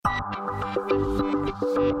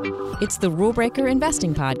It's the Rule Breaker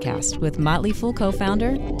Investing Podcast with Motley Fool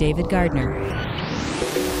co-founder David Gardner.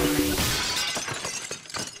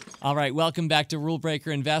 All right, welcome back to Rule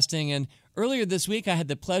Breaker Investing. And earlier this week, I had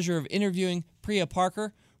the pleasure of interviewing Priya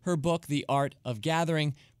Parker, her book, The Art of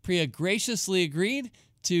Gathering. Priya graciously agreed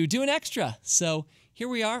to do an extra. So here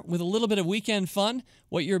we are with a little bit of weekend fun.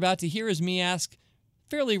 What you're about to hear is me ask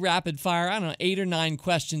fairly rapid fire, 8 or 9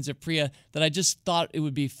 questions of Priya that I just thought it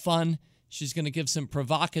would be fun. She's going to give some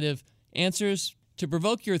provocative answers to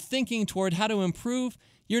provoke your thinking toward how to improve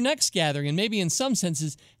your next gathering, and maybe in some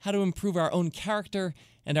senses, how to improve our own character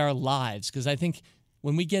and our lives. Because I think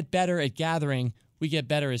when we get better at gathering, we get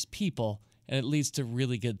better as people, and it leads to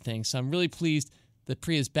really good things. So I'm really pleased that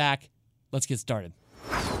Priya's back. Let's get started.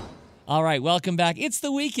 All right, welcome back. It's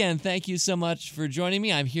the weekend. Thank you so much for joining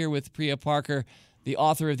me. I'm here with Priya Parker, the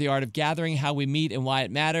author of The Art of Gathering, How We Meet and Why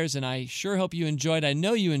It Matters. And I sure hope you enjoyed, I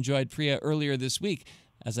know you enjoyed Priya earlier this week.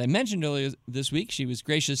 As I mentioned earlier this week, she was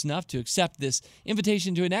gracious enough to accept this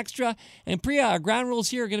invitation to an extra. And Priya, our ground rules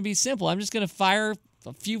here are going to be simple. I'm just going to fire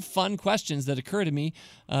a few fun questions that occur to me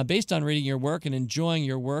based on reading your work and enjoying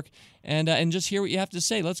your work, and just hear what you have to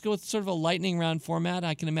say. Let's go with sort of a lightning round format.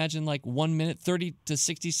 I can imagine like 1 minute, 30 to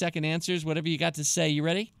 60-second answers, whatever you got to say. You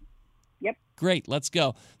ready? Yep. Great. Let's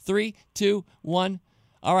go. 3, 2, 1.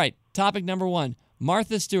 All right. Topic number 1,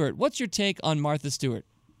 Martha Stewart. What's your take on Martha Stewart?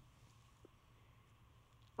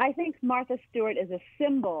 I think Martha Stewart is a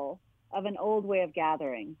symbol of an old way of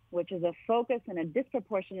gathering, which is a focus and a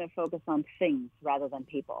disproportionate focus on things rather than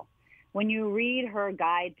people. When you read her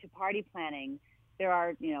guide to party planning, there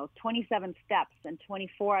are, 27 steps, and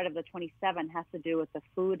 24 out of the 27 has to do with the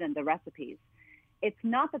food and the recipes. It's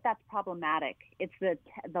not that that's problematic. It's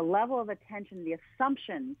the level of attention, the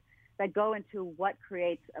assumptions that go into what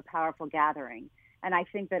creates a powerful gathering. And I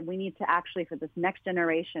think that we need to actually, for this next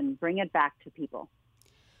generation, bring it back to people.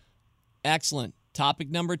 Excellent.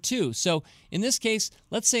 Topic number 2. So in this case,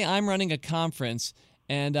 let's say I'm running a conference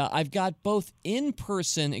and I've got both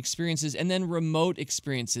in-person experiences and then remote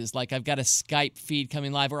experiences, like I've got a Skype feed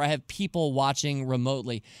coming live or I have people watching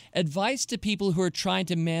remotely. Advice to people who are trying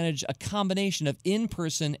to manage a combination of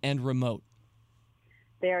in-person and remote.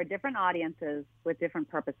 There are different audiences with different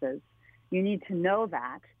purposes. You need to know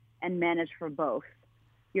that and manage for both.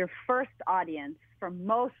 Your first audience for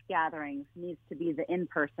most gatherings needs to be the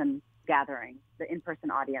in-person gathering, the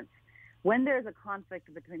in-person audience. When there's a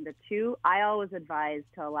conflict between the two, I always advise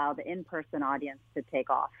to allow the in-person audience to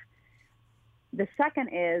take off. The second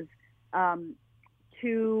is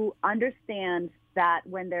to understand that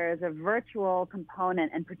when there is a virtual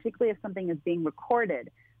component, and particularly if something is being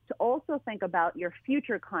recorded, to also think about your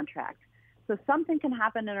future contract. So something can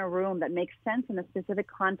happen in a room that makes sense in a specific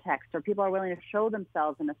context, or people are willing to show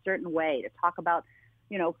themselves in a certain way, to talk about,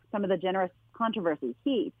 some of the generous controversies,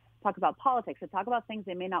 talk about politics, or talk about things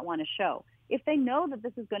they may not want to show. If they know that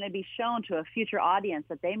this is going to be shown to a future audience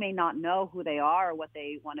that they may not know who they are or what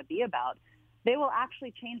they want to be about, they will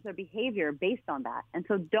actually change their behavior based on that. And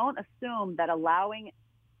so don't assume that allowing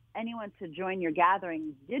anyone to join your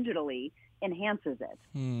gathering digitally enhances it.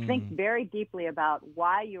 Think very deeply about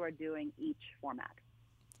why you are doing each format.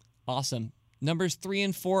 Awesome. Numbers 3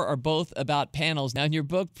 and 4 are both about panels. Now, in your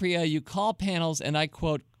book, Priya, you call panels, and I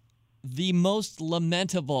quote, the most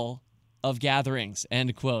lamentable of gatherings,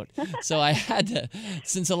 end quote. So I had to,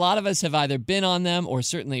 since a lot of us have either been on them or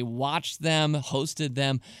certainly watched them, hosted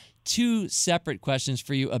them, 2 separate questions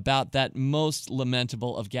for you about that most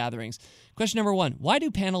lamentable of gatherings. Question number 1, why do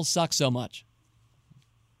panels suck so much?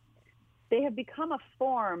 They have become a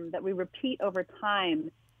form that we repeat over time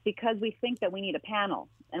because we think that we need a panel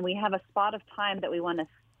and we have a spot of time that we want to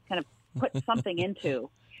kind of put something into.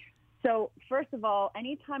 So first of all,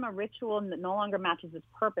 anytime a ritual no longer matches its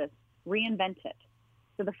purpose, reinvent it.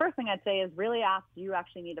 So the first thing I'd say is really ask, do you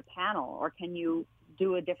actually need a panel, or can you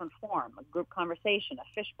do a different form, a group conversation, a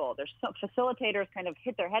fishbowl? There's some facilitators kind of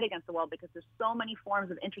hit their head against the wall because there's so many forms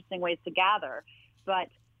of interesting ways to gather, but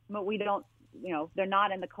we don't, they're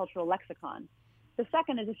not in the cultural lexicon. The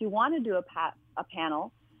second is if you want to do a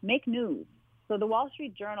panel, make news. So the Wall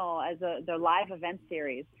Street Journal, as their live event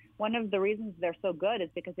series, one of the reasons they're so good is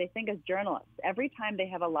because they think as journalists, every time they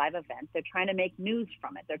have a live event, they're trying to make news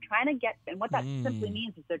from it. They're trying to get, and what that simply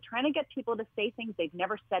means is they're trying to get people to say things they've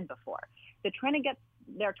never said before. They're trying to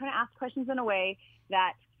ask questions in a way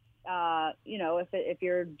that, if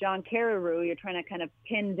you're John Carreyrou, you're trying to kind of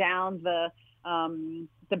pin down the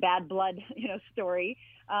bad blood, story.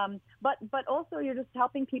 But also you're just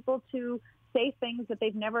helping people to say things that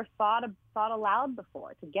they've never thought aloud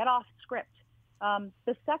before, to get off script.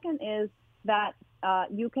 The second is that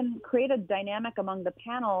you can create a dynamic among the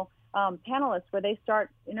panelists where they start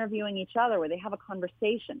interviewing each other, where they have a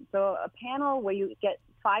conversation. So a panel where you get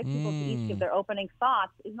 5 people to each give their opening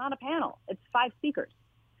thoughts is not a panel. It's 5 speakers.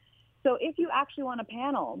 So if you actually want a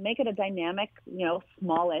panel, make it a dynamic,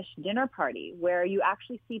 smallish dinner party where you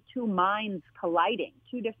actually see 2 minds colliding,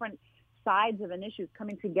 2 different sides of an issue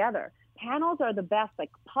coming together. Panels are the best, like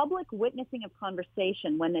public witnessing of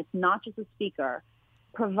conversation when it's not just a speaker,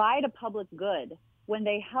 provide a public good when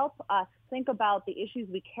they help us think about the issues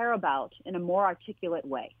we care about in a more articulate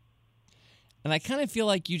way. And I kind of feel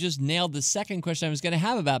like you just nailed the second question I was going to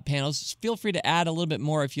have about panels. Feel free to add a little bit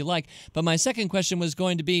more if you like. But my second question was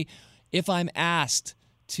going to be, if I'm asked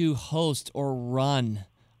to host or run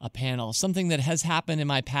a panel, something that has happened in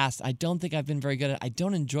my past, I don't think I've been very good at, I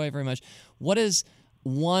don't enjoy it very much. What is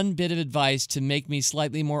one bit of advice to make me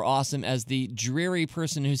slightly more awesome as the dreary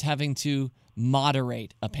person who's having to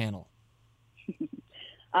moderate a panel?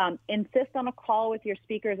 Insist on a call with your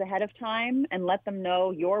speakers ahead of time and let them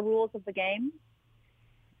know your rules of the game,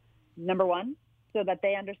 number one, so that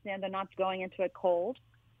they understand they're not going into it cold.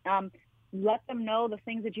 Let them know the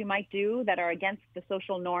things that you might do that are against the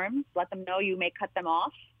social norms. Let them know you may cut them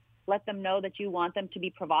off. Let them know that you want them to be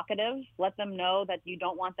provocative. Let them know that you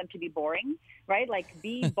don't want them to be boring, right? Like,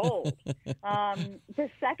 be bold. The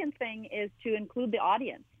second thing is to include the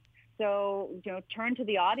audience. So, turn to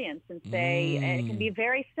the audience and say, and it can be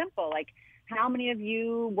very simple, like, how many of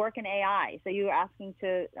you work in AI? So you're asking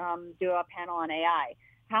to do a panel on AI.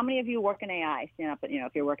 How many of you work in AI? Stand up,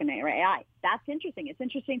 if you're working in AI. That's interesting. It's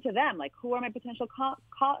interesting to them. Like, who are my potential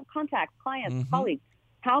contacts, clients, colleagues?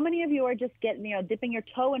 How many of you are just dipping your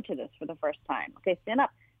toe into this for the first time? Okay, stand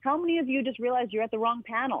up. How many of you just realized you're at the wrong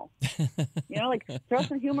panel? Throw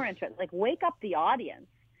some humor into it. Like, wake up the audience.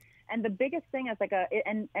 And the biggest thing is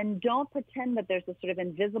and don't pretend that there's this sort of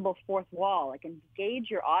invisible fourth wall. Like, engage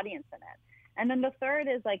your audience in it. And then the third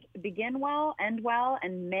is begin well, end well,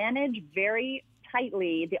 and manage very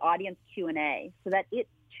tightly the audience Q&A so that it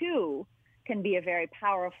too can be a very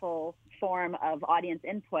powerful form of audience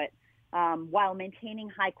input while maintaining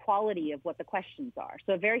high quality of what the questions are.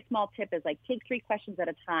 So a very small tip is take 3 questions at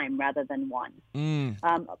a time rather than 1.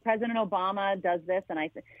 President Obama does this,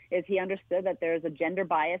 and is he understood that there's a gender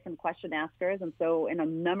bias in question askers, and so in a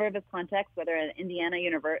number of his contexts, whether at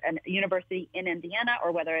a university in Indiana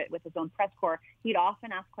or whether with his own press corps, he'd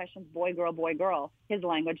often ask questions boy, girl, his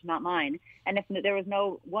language, not mine. And if there was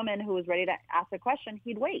no woman who was ready to ask a question,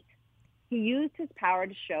 he'd wait. He used his power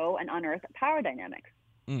to show and unearth power dynamics.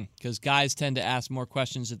 Because guys tend to ask more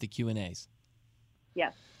questions at the Q&As.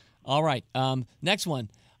 Yes. All right. Next one.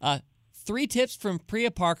 3 tips from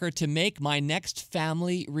Priya Parker to make my next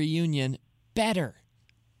family reunion better.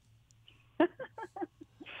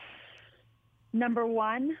 Number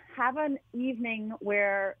 1, have an evening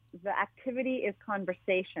where the activity is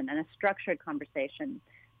conversation and a structured conversation.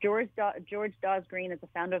 George Dawes Green is the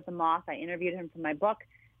founder of The Moth. I interviewed him for my book,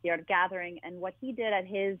 The Art of Gathering, and what he did at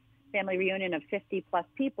his family reunion of 50 plus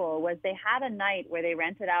people was they had a night where they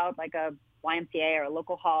rented out like a YMCA or a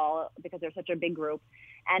local hall because they're such a big group,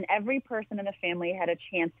 and every person in the family had a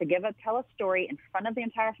chance to tell a story in front of the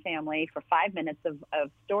entire family for 5 minutes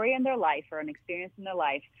of story in their life or an experience in their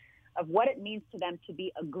life of what it means to them to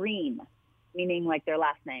be a Green, meaning like their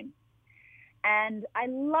last name. And I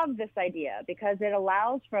love this idea because it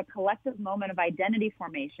allows for a collective moment of identity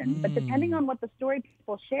formation. But depending on what the story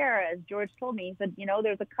people share, as George told me, he said,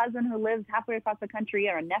 there's a cousin who lives halfway across the country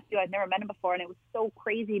or a nephew, I'd never met him before, and it was so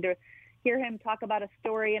crazy to hear him talk about a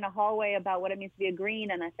story in a hallway about what it means to be a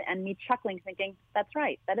Green, and me chuckling, thinking, that's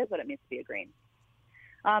right, that is what it means to be a Green.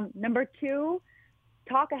 Number 2,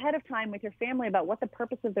 talk ahead of time with your family about what the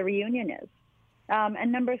purpose of the reunion is.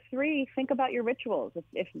 And number 3, think about your rituals.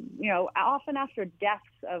 If often after deaths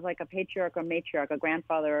of like a patriarch or matriarch, a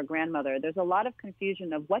grandfather or grandmother, there's a lot of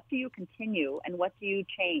confusion of what do you continue and what do you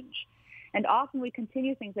change. And often we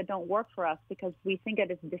continue things that don't work for us because we think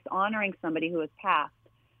it is dishonoring somebody who has passed.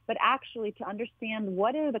 But actually, to understand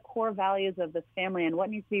what are the core values of this family and what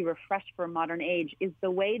needs to be refreshed for a modern age is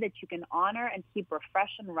the way that you can honor and keep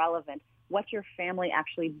refreshed and relevant what your family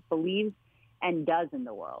actually believes and does in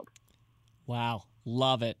the world. Wow.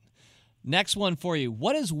 Love it. Next one for you.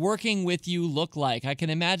 What does working with you look like? I can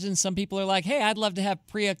imagine some people are like, hey, I'd love to have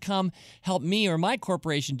Priya come help me or my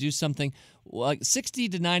corporation do something. Like 60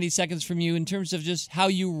 to 90 seconds from you in terms of just how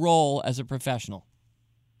you roll as a professional.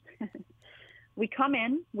 We come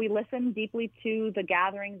in, we listen deeply to the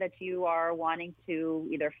gathering that you are wanting to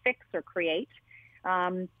either fix or create.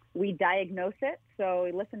 We diagnose it, so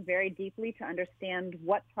we listen very deeply to understand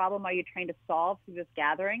what problem are you trying to solve through this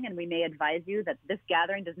gathering, and we may advise you that this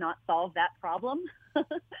gathering does not solve that problem.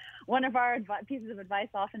 One of our pieces of advice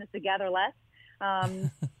often is to gather less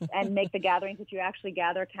and make the gatherings that you actually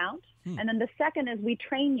gather count. And then the second is we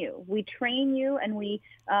train you. We train you, and we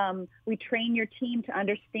train your team to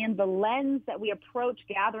understand the lens that we approach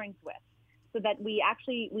gatherings with, so that we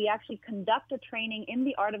actually conduct a training in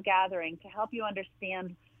the art of gathering to help you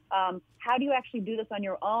understand how do you actually do this on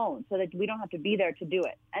your own so that we don't have to be there to do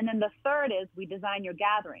it. And then the third is we design your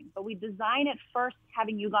gathering, but we design it first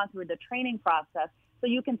having you gone through the training process so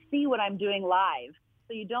you can see what I'm doing live.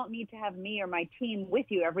 So you don't need to have me or my team with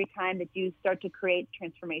you every time that you start to create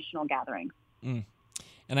transformational gatherings. And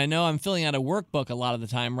I know I'm filling out a workbook a lot of the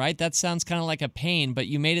time, right? That sounds kind of like a pain, but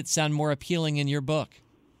you made it sound more appealing in your book.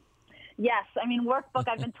 Yes. I mean, workbook,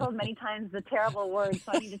 I've been told many times the terrible word,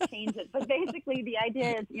 so I need to change it. But basically the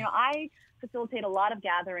idea is, I facilitate a lot of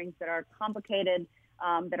gatherings that are complicated,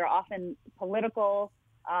 that are often political,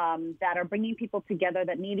 that are bringing people together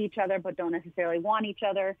that need each other but don't necessarily want each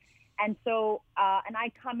other. And so, and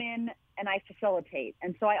I come in and I facilitate.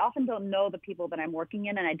 And so I often don't know the people that I'm working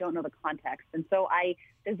in, and I don't know the context. And so I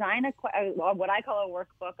design what I call a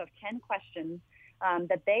workbook of 10 questions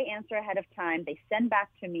that they answer ahead of time. They send back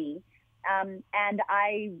to me, and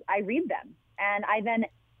I read them. And I then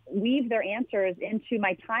weave their answers into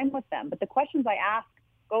my time with them. But the questions I ask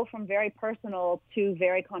go from very personal to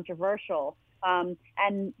very controversial.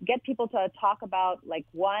 And get people to talk about, like,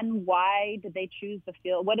 one, why did they choose the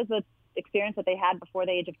field? What is the experience that they had before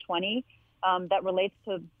the age of 20 that relates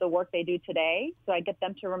to the work they do today? So I get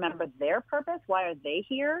them to remember their purpose. Why are they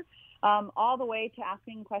here? All the way to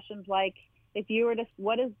asking questions like, if you were to,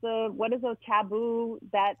 what is a taboo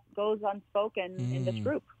that goes unspoken in this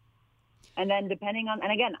group? And then depending on,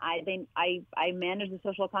 and again, I manage the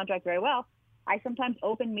social contract very well. I sometimes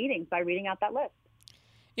open meetings by reading out that list.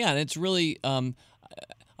 Yeah, and it's really,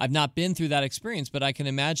 I've not been through that experience, but I can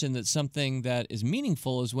imagine that something that is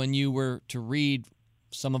meaningful is when you were to read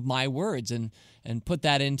some of my words and put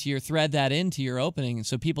that into thread that into your opening, and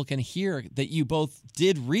so people can hear that you both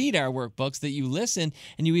did read our workbooks, that you listened,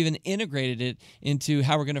 and you even integrated it into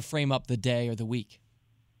how we're going to frame up the day or the week.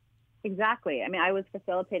 Exactly. I mean, I was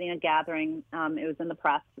facilitating a gathering. It was in the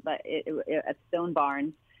press, but at Stone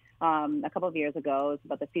Barns. A couple of years ago. It was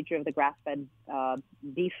about the future of the grass-fed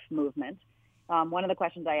beef movement. One of the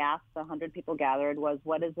questions I asked the 100 people gathered was,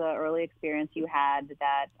 what is the early experience you had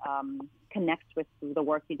that connects with the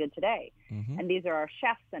work you did today? Mm-hmm. And these are our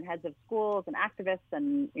chefs and heads of schools and activists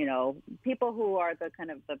and, people who are the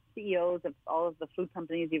kind of the CEOs of all of the food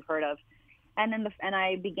companies you've heard of. And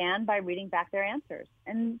I began by reading back their answers.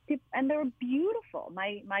 And they were beautiful.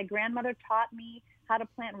 My grandmother taught me how to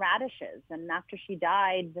plant radishes. And after she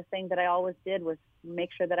died, the thing that I always did was make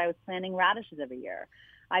sure that I was planting radishes every year.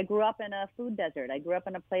 I grew up in a food desert. I grew up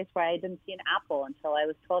in a place where I didn't see an apple until I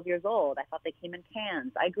was 12 years old. I thought they came in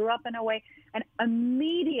cans. I grew up in a way, and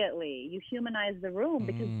immediately you humanize the room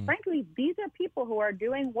because, frankly, these are people who are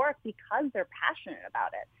doing work because they're passionate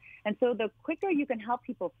about it. And so the quicker you can help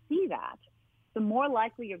people see that, the more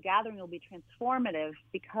likely your gathering will be transformative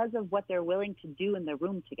because of what they're willing to do in the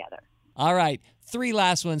room together. All right, 3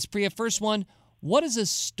 last ones. Priya, first one, what is a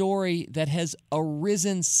story that has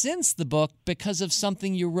arisen since the book because of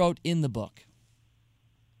something you wrote in the book?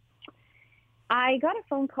 I got a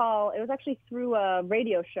phone call. It was actually through a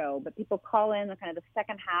radio show, but people call in the kind of the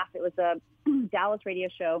second half. It was a Dallas radio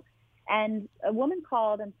show. And a woman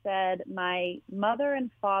called and said, my mother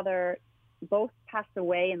and father both passed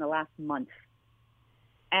away in the last month.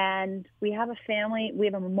 And we have a family, we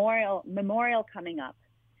have a memorial coming up.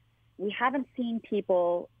 We haven't seen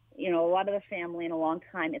people, a lot of the family in a long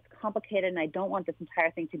time. It's complicated, and I don't want this entire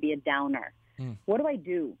thing to be a downer. What do I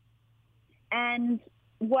do? And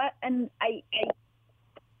what was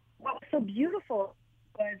so beautiful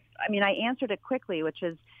was, I answered it quickly, which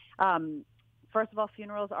is, first of all,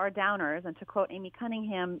 funerals are downers. And to quote Amy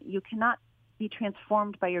Cunningham, you cannot be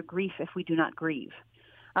transformed by your grief if we do not grieve.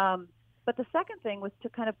 But the second thing was to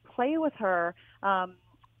kind of play with her,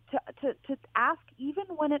 to ask, even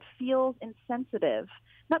when it feels insensitive,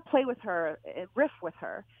 not play with her, riff with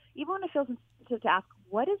her, even when it feels insensitive, to ask,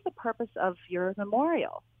 what is the purpose of your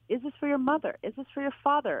memorial? Is this for your mother? Is this for your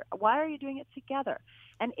father? Why are you doing it together?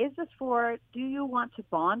 And is this do you want to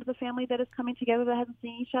bond the family that is coming together that hasn't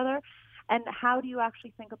seen each other? And how do you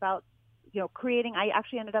actually think about creating, I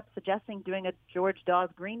actually ended up suggesting doing a George Dawes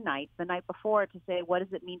Green night the night before to say, what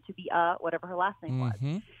does it mean to be whatever her last name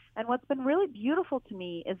was? And what's been really beautiful to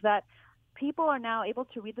me is that people are now able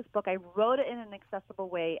to read this book. I wrote it in an accessible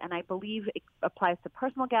way, and I believe it applies to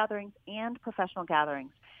personal gatherings and professional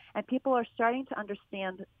gatherings. And people are starting to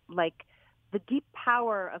understand, like, the deep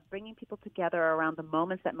power of bringing people together around the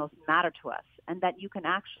moments that most matter to us, and that you can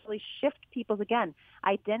actually shift people's, again,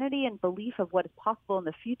 identity and belief of what is possible in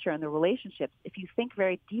the future and the relationships if you think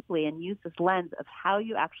very deeply and use this lens of how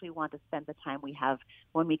you actually want to spend the time we have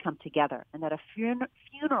when we come together, and that a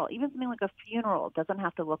funeral, even something like a funeral, doesn't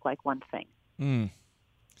have to look like one thing.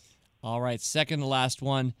 All right, second to last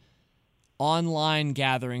one. Online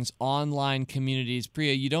gatherings, online communities.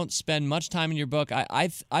 Priya, you don't spend much time in your book. I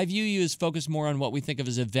view you as focused more on what we think of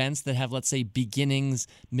as events that have, let's say, beginnings,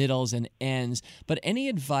 middles, and ends. But any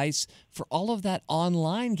advice for all of that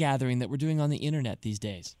online gathering that we're doing on the internet these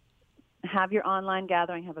days? Have your online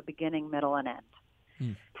gathering have a beginning, middle, and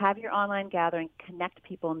end. Have your online gathering connect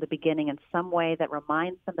people in the beginning in some way that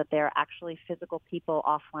reminds them that they're actually physical people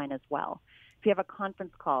offline as well. If you have a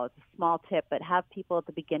conference call, it's a small tip, but have people at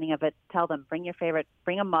the beginning of it, tell them, bring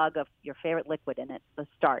a mug of your favorite liquid in it, the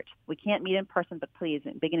start. We can't meet in person, but please,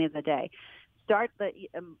 in the beginning of the day, start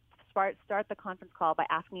the conference call by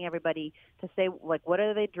asking everybody to say, like, what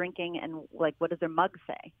are they drinking and, like, what does their mug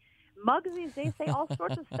say? Mugs these days say all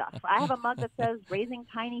sorts of stuff. I have a mug that says raising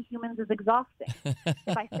tiny humans is exhausting.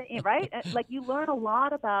 If I say, right? Like, you learn a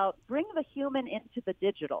lot about bring the human into the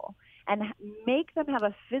digital and make them have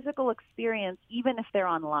a physical experience even if they're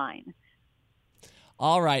online.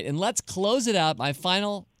 All right, and let's close it out. My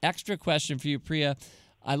final extra question for you, Priya.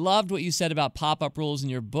 I loved what you said about pop-up rules in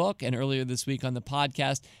your book and earlier this week on the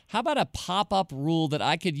podcast. How about a pop-up rule that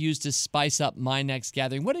I could use to spice up my next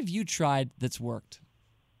gathering? What have you tried that's worked?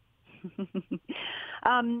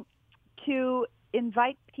 To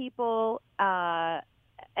invite people and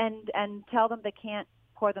tell them they can't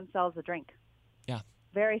pour themselves a drink. Yeah.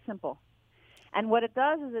 Very simple. And what it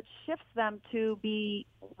does is it shifts them to be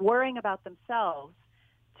worrying about themselves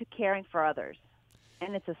to caring for others.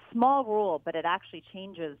 And it's a small rule, but it actually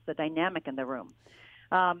changes the dynamic in the room.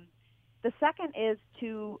 The second is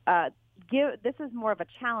to this is more of a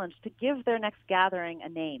challenge, to give their next gathering a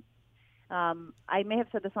name. I may have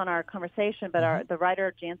said this on our conversation, but the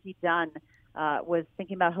writer Jancy Dunn was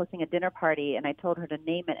thinking about hosting a dinner party, and I told her to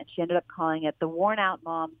name it, and she ended up calling it the Worn Out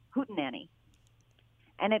Mom Hootenanny.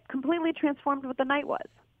 And it completely transformed what the night was.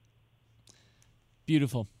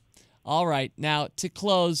 Beautiful. All right. Now, to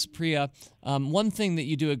close, Priya, one thing that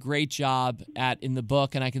you do a great job at in the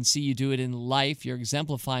book, and I can see you do it in life, you're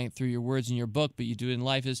exemplifying it through your words in your book, but you do it in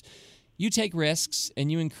life, is you take risks and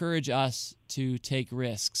you encourage us to take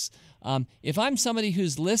risks. If I'm somebody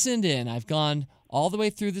who's listened in, I've gone all the way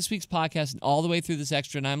through this week's podcast and all the way through this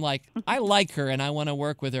extra, and I'm like, I like her and I want to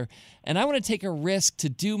work with her, and I want to take a risk to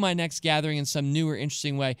do my next gathering in some new or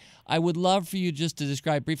interesting way, I would love for you just to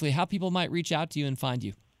describe briefly how people might reach out to you and find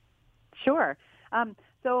you. Sure.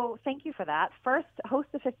 So thank you for that. First, host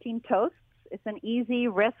the 15 Toasts. It's an easy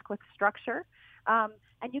risk with structure.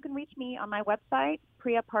 And you can reach me on my website,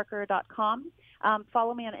 priyaparker.com.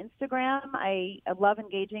 Follow me on Instagram. I love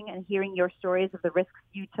engaging and hearing your stories of the risks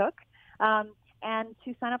you took. And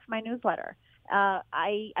to sign up for my newsletter.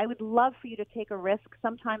 I would love for you to take a risk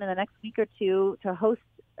sometime in the next week or two to host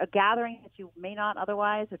a gathering that you may not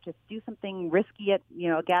otherwise, or just do something risky at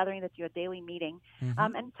a gathering that you a daily meeting,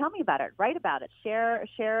 and tell me about it. Write about it. Share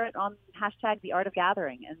it on hashtag The Art of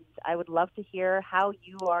Gathering, and I would love to hear how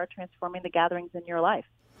you are transforming the gatherings in your life.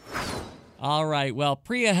 All right. Well,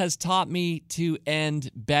 Priya has taught me to end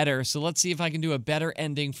better, so let's see if I can do a better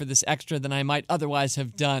ending for this extra than I might otherwise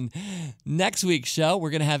have done. Next week's show, we're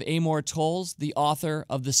going to have Amor Towles, the author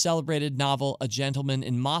of the celebrated novel A Gentleman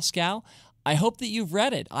in Moscow. I hope that you've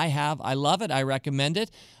read it. I have. I love it. I recommend it.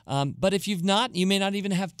 But if you've not, you may not even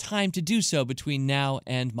have time to do so between now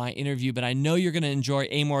and my interview. But I know you're going to enjoy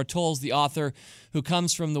Amor Towles, the author who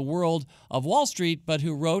comes from the world of Wall Street, but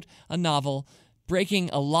who wrote a novel breaking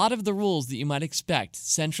a lot of the rules that you might expect.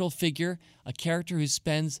 Central figure, a character who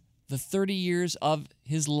spends the 30 years of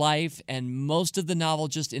his life and most of the novel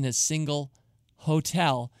just in a single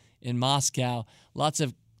hotel in Moscow. Lots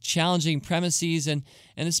of challenging premises, and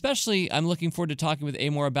especially I'm looking forward to talking with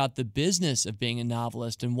Amor about the business of being a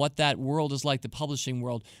novelist and what that world is like, the publishing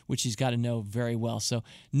world, which he's got to know very well. So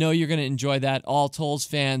know you're going to enjoy that. All Towles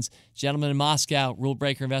fans, Gentlemen in Moscow, Rule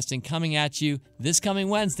Breaker Investing coming at you this coming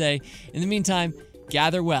Wednesday. In the meantime,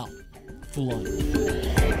 gather well. Fool on.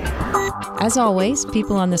 As always,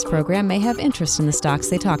 people on this program may have interest in the stocks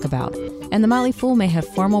they talk about, and the Motley Fool may have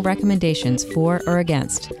formal recommendations for or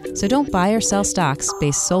against. So don't buy or sell stocks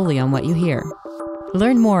based solely on what you hear.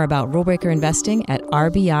 Learn more about Rule Breaker Investing at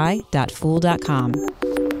rbi.fool.com.